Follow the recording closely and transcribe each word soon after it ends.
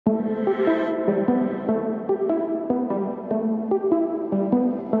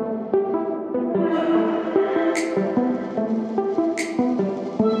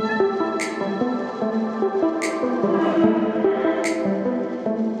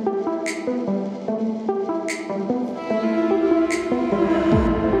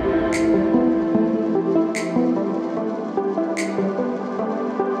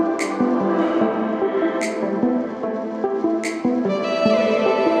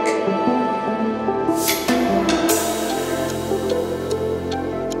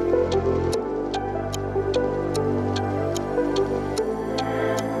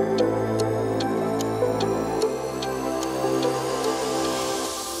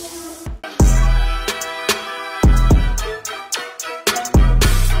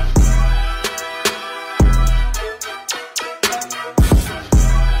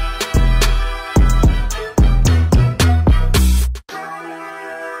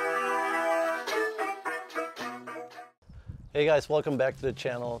Hey guys, welcome back to the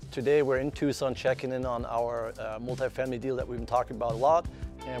channel. Today we're in Tucson checking in on our multifamily deal that we've been talking about a lot.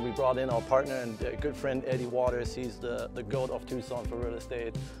 And we brought in our partner and good friend Eddie Waters. He's the GOAT of Tucson for real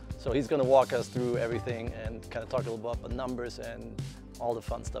estate. So he's going to walk us through everything and kind of talk a little bit about the numbers and all the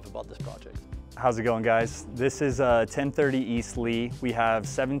fun stuff about this project. How's it going, guys? This is 1030 East Lee. We have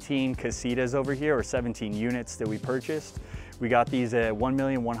 17 casitas over here, or 17 units that we purchased. We got these at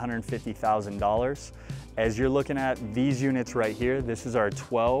 $1,150,000. As you're looking at these units right here, this is our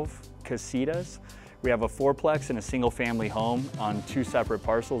 12 casitas. We have a fourplex and a single family home on two separate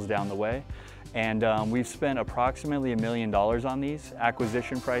parcels down the way. And we've spent approximately $1 million on these.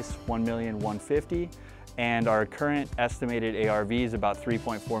 Acquisition price, $1,150,000. And our current estimated ARV is about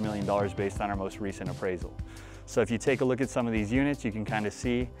 $3.4 million based on our most recent appraisal. So if you take a look at some of these units, you can kind of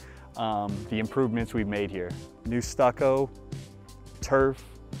see the improvements we've made here. New stucco, turf,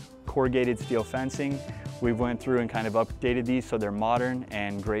 corrugated steel fencing. We went through and kind of updated these so they're modern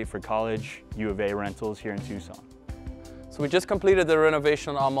and great for college U of A rentals here in Tucson. So we just completed the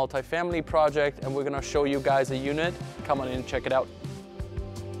renovation on our multifamily project and we're gonna show you guys a unit. Come on in and check it out.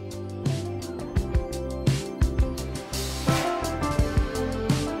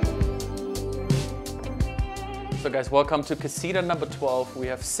 So guys, welcome to casita number 12. We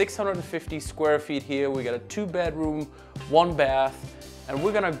have 650 square feet here. We got a 2-bedroom, 1 bath. And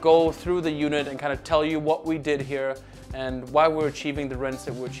we're gonna go through the unit and kind of tell you what we did here and why we're achieving the rents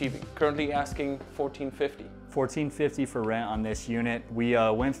that we're achieving. Currently asking $1,450. $1,450 for rent on this unit. We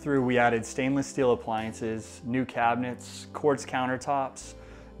went through, we added stainless steel appliances, new cabinets, quartz countertops,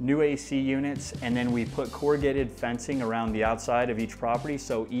 new AC units, and then we put corrugated fencing around the outside of each property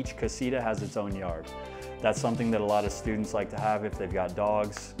so each casita has its own yard. That's something that a lot of students like to have if they've got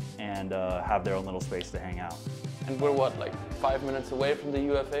dogs and have their own little space to hang out. And we're what, like 5 minutes away from the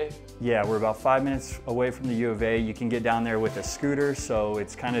U of A? Yeah, we're about 5 minutes away from the U of A. You can get down there with a scooter, so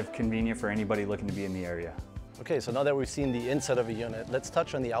it's kind of convenient for anybody looking to be in the area. Okay, so now that we've seen the inside of a unit, let's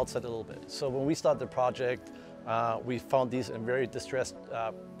touch on the outside a little bit. So when we started the project, we found these in very distressed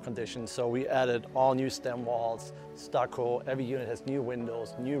conditions. So we added all new stem walls, stucco, every unit has new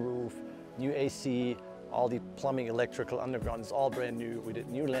windows, new roof, new AC, all the plumbing, electrical, underground is all brand new. We did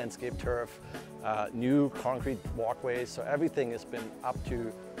new landscape turf, new concrete walkways. So everything has been up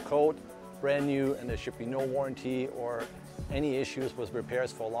to code, brand new, and there should be no warranty or any issues with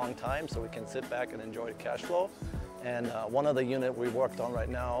repairs for a long time. So we can sit back and enjoy the cash flow. And one other unit we worked on right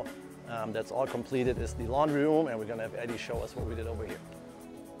now that's all completed is the laundry room, and we're gonna have Eddie show us what we did over here.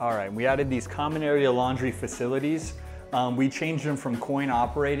 All right, we added these common area laundry facilities. We changed them from coin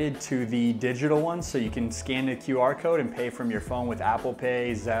operated to the digital ones, so you can scan the QR code and pay from your phone with Apple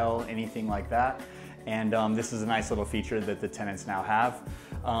Pay, Zelle, anything like that. And this is a nice little feature that the tenants now have.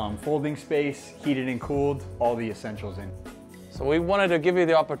 Folding space, heated and cooled, all the essentials in. So we wanted to give you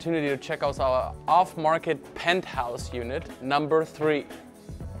the opportunity to check out our off-market penthouse unit, number 3.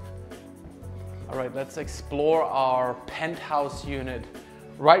 All right, let's explore our penthouse unit.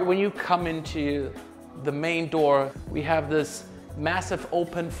 Right when you come into the main door, we have this massive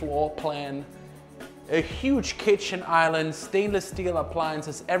open floor plan, a huge kitchen island, stainless steel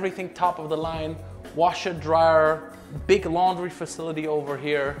appliances, everything top of the line, washer, dryer, big laundry facility over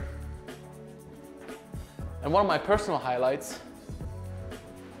here. And one of my personal highlights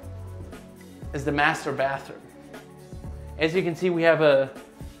is the master bathroom. As you can see, we have a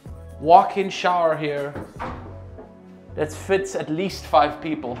walk-in shower here that fits at least 5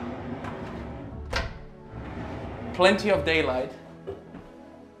 people. Plenty of daylight.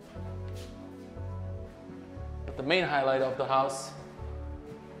 But the main highlight of the house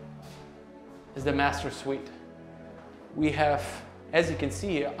is the master suite. We have, as you can see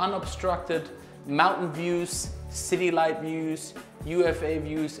here, unobstructed mountain views, city light views, UFA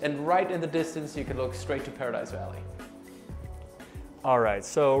views, and right in the distance you can look straight to Paradise Valley. All right,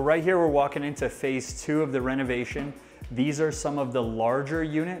 so right here we're walking into phase 2 of the renovation. These are some of the larger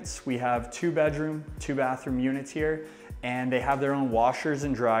units. We have 2-bedroom, 2-bathroom units here, and they have their own washers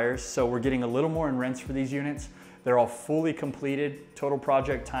and dryers. So we're getting a little more in rents for these units. They're all fully completed. Total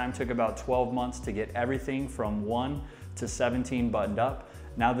project time took about 12 months to get everything from 1 to 17 buttoned up.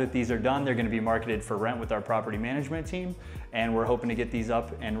 Now that these are done, they're gonna be marketed for rent with our property management team, and we're hoping to get these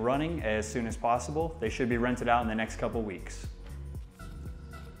up and running as soon as possible. They should be rented out in the next couple weeks.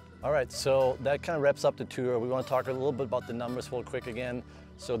 All right, so that kind of wraps up the tour. We want to talk a little bit about the numbers real quick again.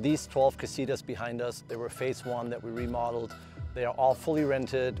 So these 12 casitas behind us, they were phase 1 that we remodeled. They are all fully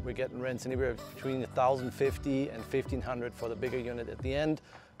rented. We're getting rents anywhere between $1,050 and $1,500 for the bigger unit at the end.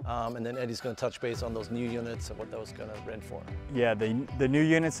 And then Eddie's going to touch base on those new units and what those going to rent for. Yeah, the new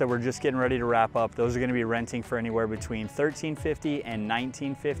units that we're just getting ready to wrap up, those are going to be renting for anywhere between $1,350 and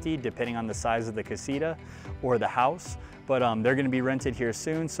 $1,950, depending on the size of the casita or the house. But they're going to be rented here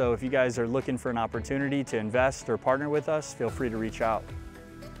soon, so if you guys are looking for an opportunity to invest or partner with us, feel free to reach out.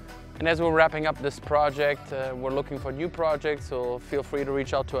 And as we're wrapping up this project, we're looking for new projects, so feel free to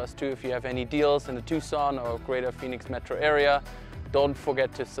reach out to us too if you have any deals in the Tucson or greater Phoenix metro area. Don't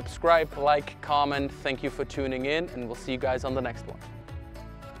forget to subscribe, like, comment. Thank you for tuning in, and we'll see you guys on the next one.